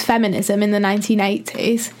backlash against feminism in the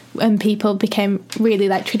 1980s when people became really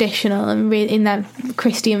traditional and really in their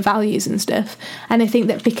Christian values and stuff. And I think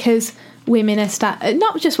that because women are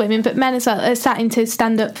not just women, but men as well, are starting to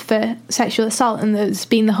stand up for sexual assault, and there's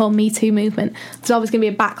been the whole Me Too movement. There's always going to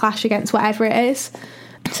be a backlash against whatever it is.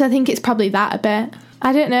 So I think it's probably that a bit.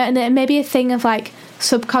 I don't know, and then maybe a thing of like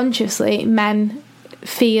subconsciously men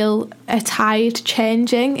feel a tide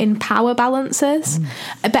changing in power balances.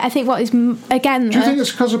 But I think what is again, do you think it's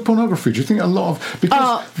because of pornography? Do you think a lot of,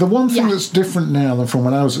 because the one thing that's different now than from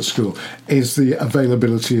when I was at school is the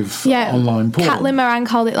availability of online porn. Caitlin Moran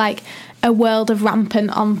called it like a world of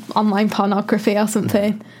rampant online pornography or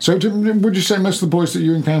something. So would you say most of the boys that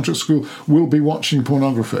you encounter at school will be watching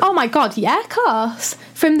pornography? Oh my God, yeah, of course.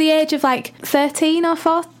 From the age of like 13 or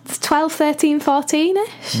 12, 13,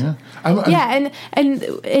 14-ish. Yeah.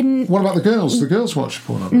 And what about the girls? The girls watch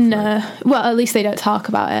pornography? No. Well, at least they don't talk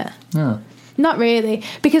about it. Yeah. Not really.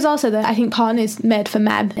 Because also I think porn is made for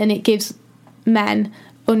men, and it gives men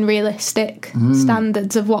unrealistic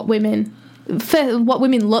standards of what women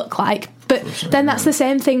look like. But then that's the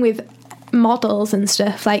same thing with models and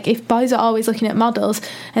stuff. Like, if boys are always looking at models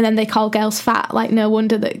and then they call girls fat, like, no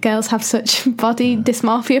wonder that girls have such body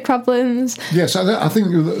dysmorphia problems. Yes, I think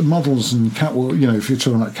models and catwalk, if you're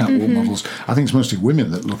talking about catwalk models, I think it's mostly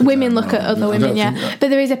women that look at women look at other women, but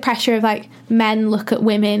there is a pressure of like men look at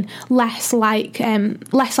women less like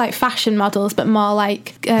fashion models, but more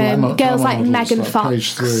like girls like Megan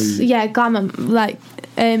Fox, glamour, like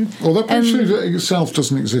although Page 3 itself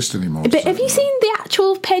doesn't exist anymore. But have you seen the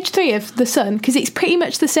actual Page 3 of The Sun? Because it's pretty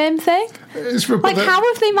much the same thing. Like, how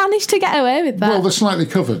have they managed to get away with that? Well, they're slightly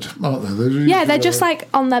covered, aren't they? They're just like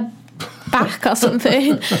on their back or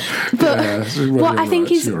something. But what I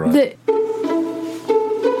think is that...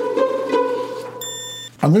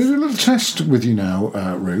 I'm going to do a little test with you now,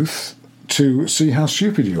 Ruth, to see how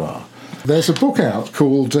stupid you are. There's a book out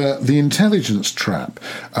called The Intelligence Trap,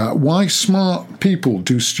 Why Smart People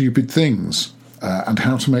Do Stupid Things and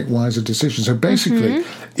How to Make Wiser Decisions. So basically,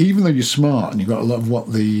 even though you're smart and you've got a lot of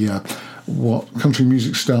what country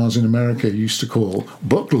music stars in America used to call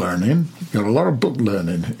book learning, you've got a lot of book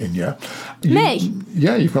learning in you. Me?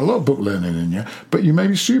 Yeah, you've got a lot of book learning in you, but you may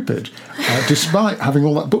be stupid, despite having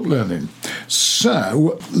all that book learning.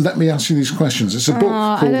 So, let me ask you these questions. It's a book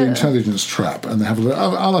called The Intelligence Trap, and they have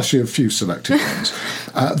I'll ask you a few selected ones.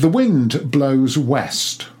 The wind blows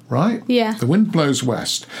west, right? Yeah. The wind blows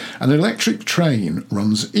west. An electric train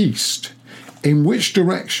runs east. In which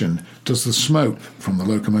direction does the smoke from the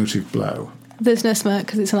locomotive blow? There's no smoke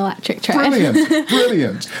because it's an electric train.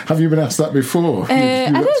 Brilliant. Have you been asked that before?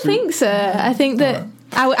 I don't think so. I think that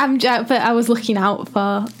I was looking out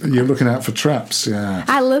for... You're looking out for traps, yeah.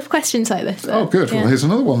 I love questions like this. Oh, good. Yeah. Well, here's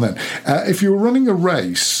another one then. If you were running a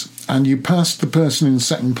race and you passed the person in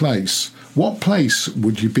second place, what place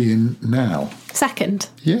would you be in now? Second.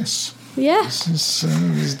 Yes. Yeah. This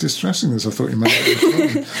is distressing, this. I thought you might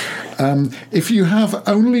have if you have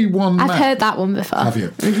only one match... I've heard that one before. Have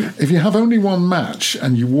you? If you have only one match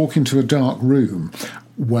and you walk into a dark room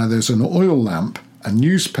where there's an oil lamp, a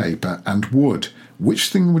newspaper and wood, which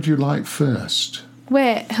thing would you like first?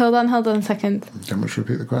 Wait, hold on a second. Do you want me to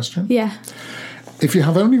repeat the question? Yeah. If you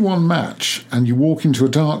have only one match and you walk into a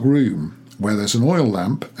dark room where there's an oil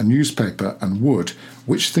lamp, a newspaper and wood,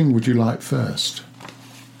 which thing would you like first?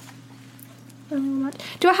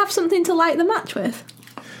 Do I have something to light the match with?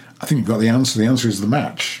 I think you've got the answer. The answer is the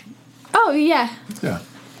match. Oh, yeah. Yeah.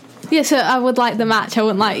 Yeah, so I would like the match. I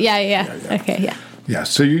wouldn't like... Yeah. Okay, yeah. Yeah,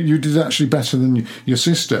 so you did actually better than your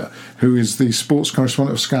sister, who is the sports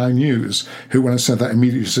correspondent of Sky News, who, when I said that,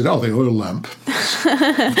 immediately said, the oil lamp.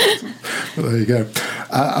 Well, there you go.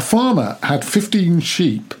 A farmer had 15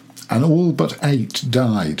 sheep and all but 8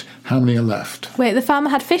 died. How many are left? Wait, the farmer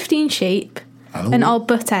had 15 sheep... And all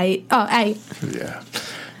but 8. Oh, 8. Yeah.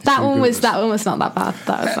 That one was not that bad.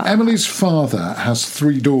 That was fine. Emily's father has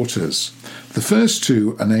 3 daughters. The first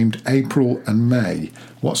 2 are named April and May.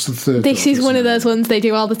 What's the third? This is one of those ones they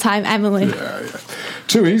do all the time, Emily. Yeah.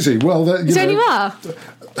 Too easy. Well, is there any more?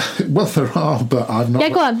 Well, there are, but I've not. Yeah,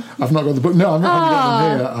 go on. I've not got the book. No,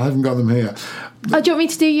 I haven't got them here. Oh, do you want me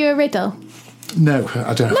to do you a riddle? No,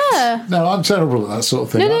 I don't. No, I'm terrible at that sort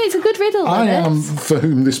of thing. No, it's a good riddle. I am for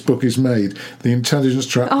whom this book is made. The Intelligence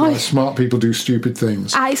Trap, why smart people do stupid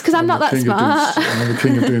things. It's because I'm not that smart. I'm the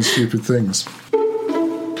king of doing stupid things.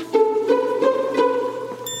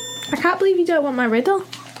 I can't believe you don't want my riddle.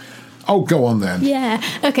 Oh, go on then. Yeah.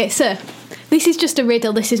 Okay, so this is just a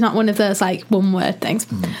riddle. This is not one of those, like, one-word things.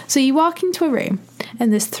 So you walk into a room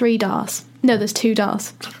and there's 3 doors. No, there's 2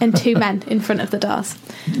 doors and 2 men in front of the doors.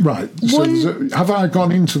 Right. So have I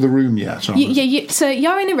gone into the room yet? So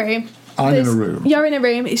you're in a room. I'm in a room. You're in a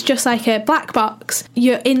room. It's just like a black box.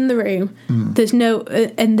 You're in the room. There's no...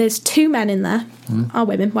 and there's 2 men in there. Or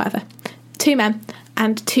women, whatever. two men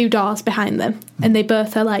and two doors behind them, and they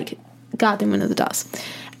both are like guarding one of the doors.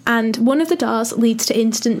 And one of the doors leads to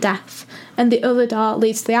instant death, and the other door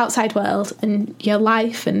leads to the outside world and your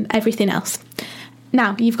life and everything else.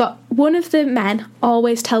 Now, you've got one of the men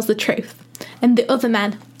always tells the truth, and the other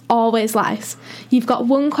man always lies. You've got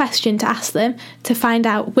one question to ask them to find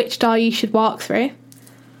out which door you should walk through,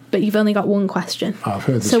 but you've only got one question. I've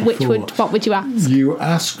heard this so before. What would you ask? You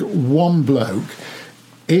ask one bloke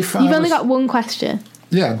if You've only got one question.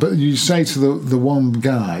 Yeah, but you say to the one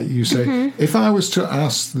guy, you say, if I was to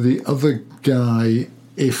ask the other guy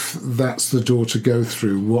if that's the door to go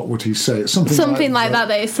through, what would he say? Something like that.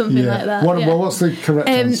 That is something like that. Well, what's the correct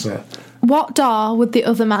answer? What door would the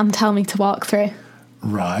other man tell me to walk through?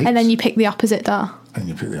 Right. And then you pick the opposite door. And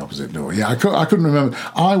you pick the opposite door. Yeah, I couldn't remember.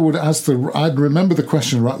 I'd remember the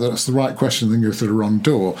question right. That's the right question, then go through the wrong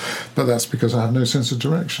door. But that's because I have no sense of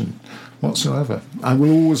direction whatsoever. I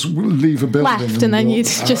will always leave a building left, and then you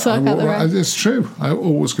just walk out the road. It's true. I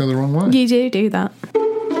always go the wrong way. You do that.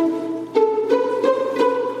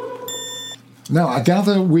 Now, I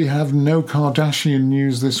gather we have no Kardashian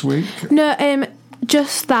news this week. No,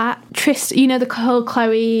 just that Tristan. You know the whole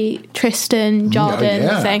Khloe, Tristan, Jordan thing.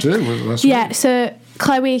 I do. That's right. So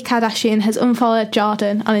Khloe Kardashian has unfollowed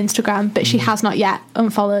Jordan on Instagram, but she has not yet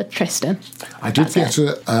unfollowed Tristan. I did get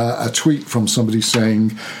a tweet from somebody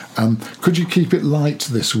saying, could you keep it light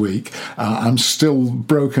this week? I'm still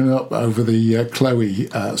broken up over the Khloe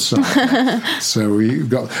side. So we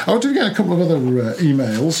got... I did get a couple of other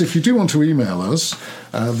emails. If you do want to email us,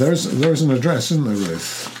 there's an address, isn't there,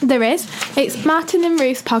 Ruth? There is. It's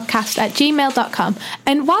martinandruthpodcast@gmail.com.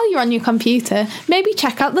 And while you're on your computer, maybe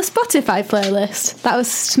check out the Spotify playlist. That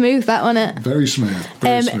was smooth, that wasn't it? Very smooth.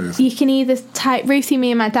 Very smooth. You can either type Ruthie,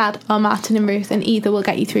 Me and My Dad or Martin and Ruth, and either will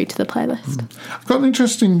get you through to the playlist. I've got an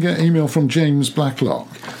interesting email from James Blacklock.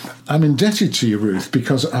 I'm indebted to you, Ruth,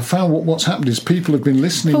 because I found what's happened is people have been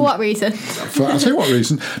listening... For what reason? I'll tell you what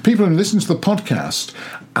reason. People have listened to the podcast,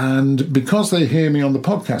 and because they hear me on the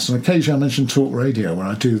podcast, and occasionally I mention Talk Radio, where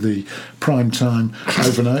I do the prime time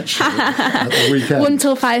overnight show at the weekend. 1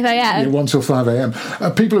 till 5 a.m. Yeah, 1 till 5 a.m.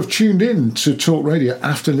 People have tuned in to Talk Radio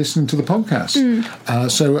after listening to the podcast.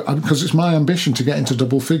 Because it's my ambition to get into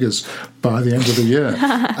double figures by the end of the year.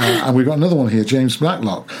 And we've got another one here, James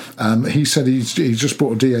Blacklock. He said he just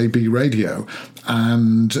bought a DAB radio,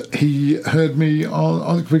 and he heard me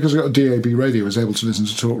on because I got a DAB radio, was able to listen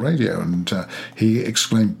to Talk Radio, and he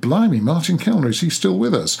exclaimed, "Blimey, Martin Kellner, is he still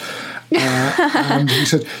with us?" And he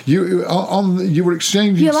said, "You were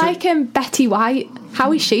exchanging." You're like Betty White.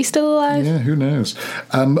 How is she still alive? Yeah, who knows?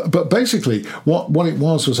 But basically, what it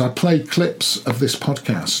was I played clips of this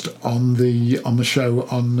podcast on the show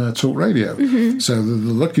on Talk Radio. Mm-hmm. So the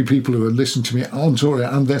lucky people who are listening to me on Talk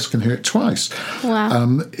Radio and this can hear it twice.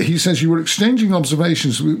 Wow. He says, you were exchanging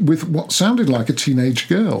observations with what sounded like a teenage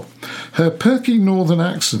girl. Her perky northern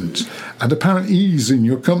accent and apparent ease in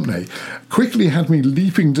your company quickly had me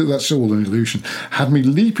leaping to... That's all an illusion. Had me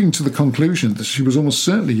leaping to the conclusion that she was almost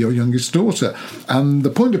certainly your youngest daughter. And the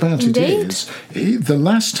point about it is, the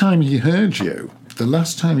last time he heard you,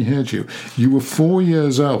 you were 4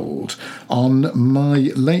 years old on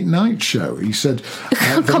my late night show. He said...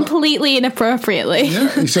 completely inappropriately. Yeah,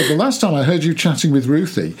 he said, the last time I heard you chatting with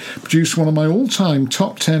Ruthie produced one of my all-time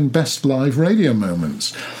top 10 best live radio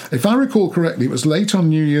moments. If I recall correctly, it was late on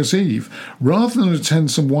New Year's Eve. Rather than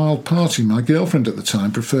attend some wild party, my girlfriend at the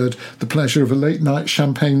time preferred the pleasure of a late-night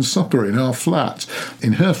champagne supper in her flat,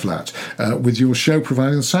 with your show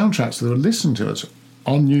providing the soundtracks that would listen to us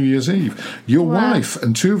on New Year's Eve. Your wife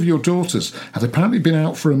and two of your daughters had apparently been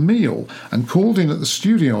out for a meal and called in at the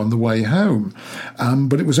studio on the way home.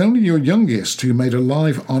 But it was only your youngest who made a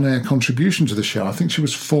live on-air contribution to the show. I think she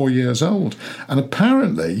was 4 years old. And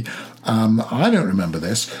apparently... I don't remember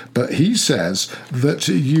this, but he says that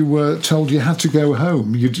you were told you had to go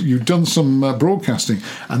home. You'd done some broadcasting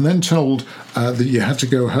and then told that you had to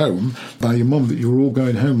go home by your mum, that you were all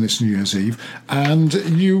going home this New Year's Eve, and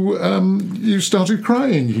you started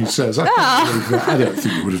crying, he says. I can't believe that. I don't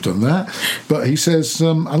think you would have done that. But he says,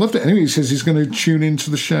 I loved it. Anyway, he says he's going to tune into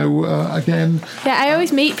the show again. Yeah, I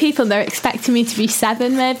always meet people and they're expecting me to be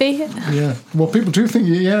 7, maybe. Yeah. Well, people do think,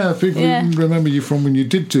 people remember you from when you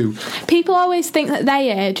did do People always think that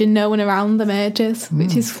they age and no one around them ages,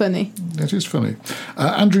 which is funny. It is funny.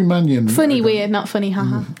 Andrew Mannion. Funny, weird, not funny,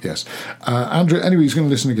 haha. Yes. Andrew, anyway, he's going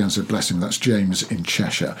to listen again, so bless him. That's James in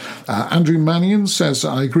Cheshire. Andrew Mannion says,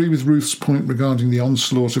 I agree with Ruth's point regarding the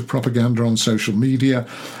onslaught of propaganda on social media.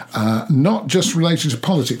 Not just related to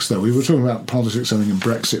politics, though. We were talking about politics, I think, and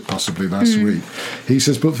Brexit possibly last week. He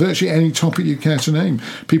says, but virtually any topic you care to name.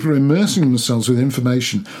 People are immersing themselves with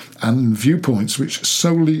information and viewpoints which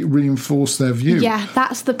solely reinforce their view. Yeah,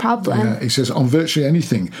 that's the problem. Yeah, he says, on virtually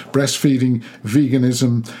anything, breastfeeding,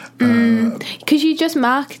 veganism. Because you just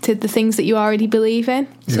marketed the things that you already believe in.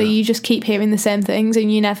 So you just keep hearing the same things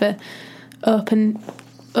and you never open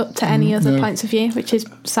up to any other points of view, which is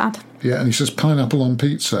sad. Yeah, and he says pineapple on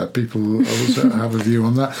pizza. People always have a view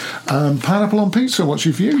on that. Pineapple on pizza, what's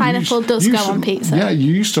your view? Pineapple does go on pizza. Yeah,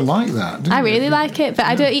 you used to like that, didn't you? I really like it, but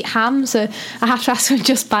I don't eat ham, so I have to ask for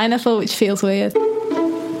just pineapple, which feels weird.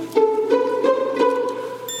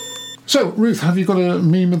 So, Ruth, have you got a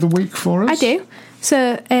meme of the week for us? I do.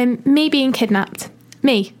 So, me being kidnapped.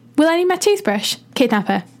 Me. Will I need my toothbrush?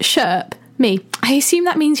 Kidnapper. Shut up. Me. I assume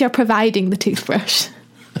that means you're providing the toothbrush.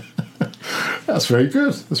 That's very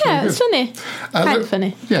good. That's very good. It's funny. Kind of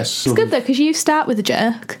funny. Yes. It's good, though, because you start with a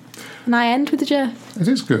joke and I end with a joke. It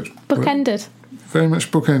is good. Bookended. Very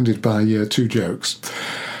much bookended by two jokes.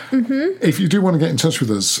 If you do want to get in touch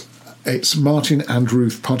with us, it's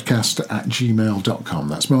martinandruthpodcast@gmail.com.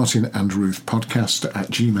 That's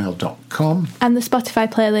martinandruthpodcast@gmail.com. And the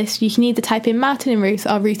Spotify playlist, you can either type in Martin and Ruth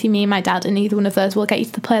or Ruthie, me and my dad, and either one of those will get you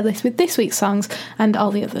to the playlist with this week's songs and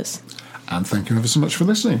all the others. And thank you ever so much for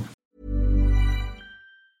listening.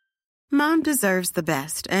 Mom deserves the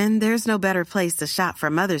best, and there's no better place to shop for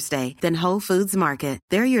Mother's Day than Whole Foods Market.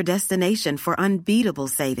 They're your destination for unbeatable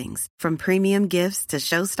savings, from premium gifts to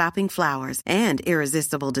show-stopping flowers and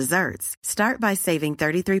irresistible desserts. Start by saving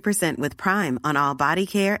 33% with Prime on all body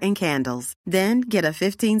care and candles. Then get a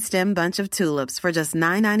 15-stem bunch of tulips for just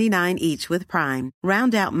 $9.99 each with Prime.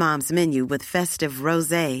 Round out Mom's menu with festive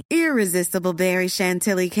rosé, irresistible berry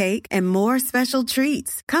chantilly cake, and more special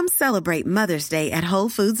treats. Come celebrate Mother's Day at Whole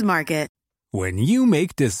Foods Market. When you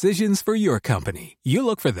make decisions for your company, you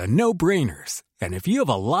look for the no-brainers. And if you have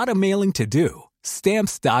a lot of mailing to do,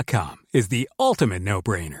 Stamps.com is the ultimate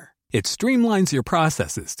no-brainer. It streamlines your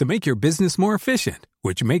processes to make your business more efficient,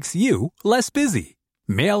 which makes you less busy.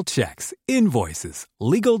 Mail checks, invoices,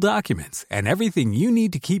 legal documents, and everything you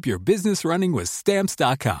need to keep your business running with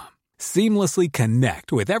Stamps.com. Seamlessly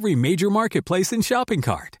connect with every major marketplace and shopping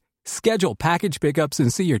cart. Schedule package pickups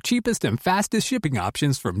and see your cheapest and fastest shipping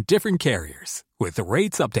options from different carriers, with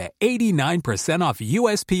rates up to 89% off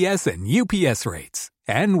USPS and UPS rates.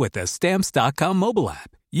 And with the Stamps.com mobile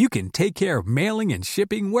app, you can take care of mailing and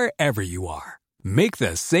shipping wherever you are. Make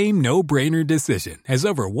the same no-brainer decision as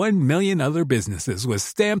over 1 million other businesses with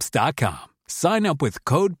Stamps.com. Sign up with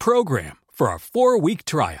code PROGRAM for a 4-week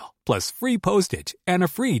trial, plus free postage and a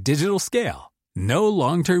free digital scale. No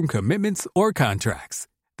long-term commitments or contracts.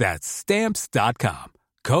 That's Stamps.com.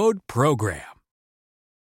 Code PROGRAM.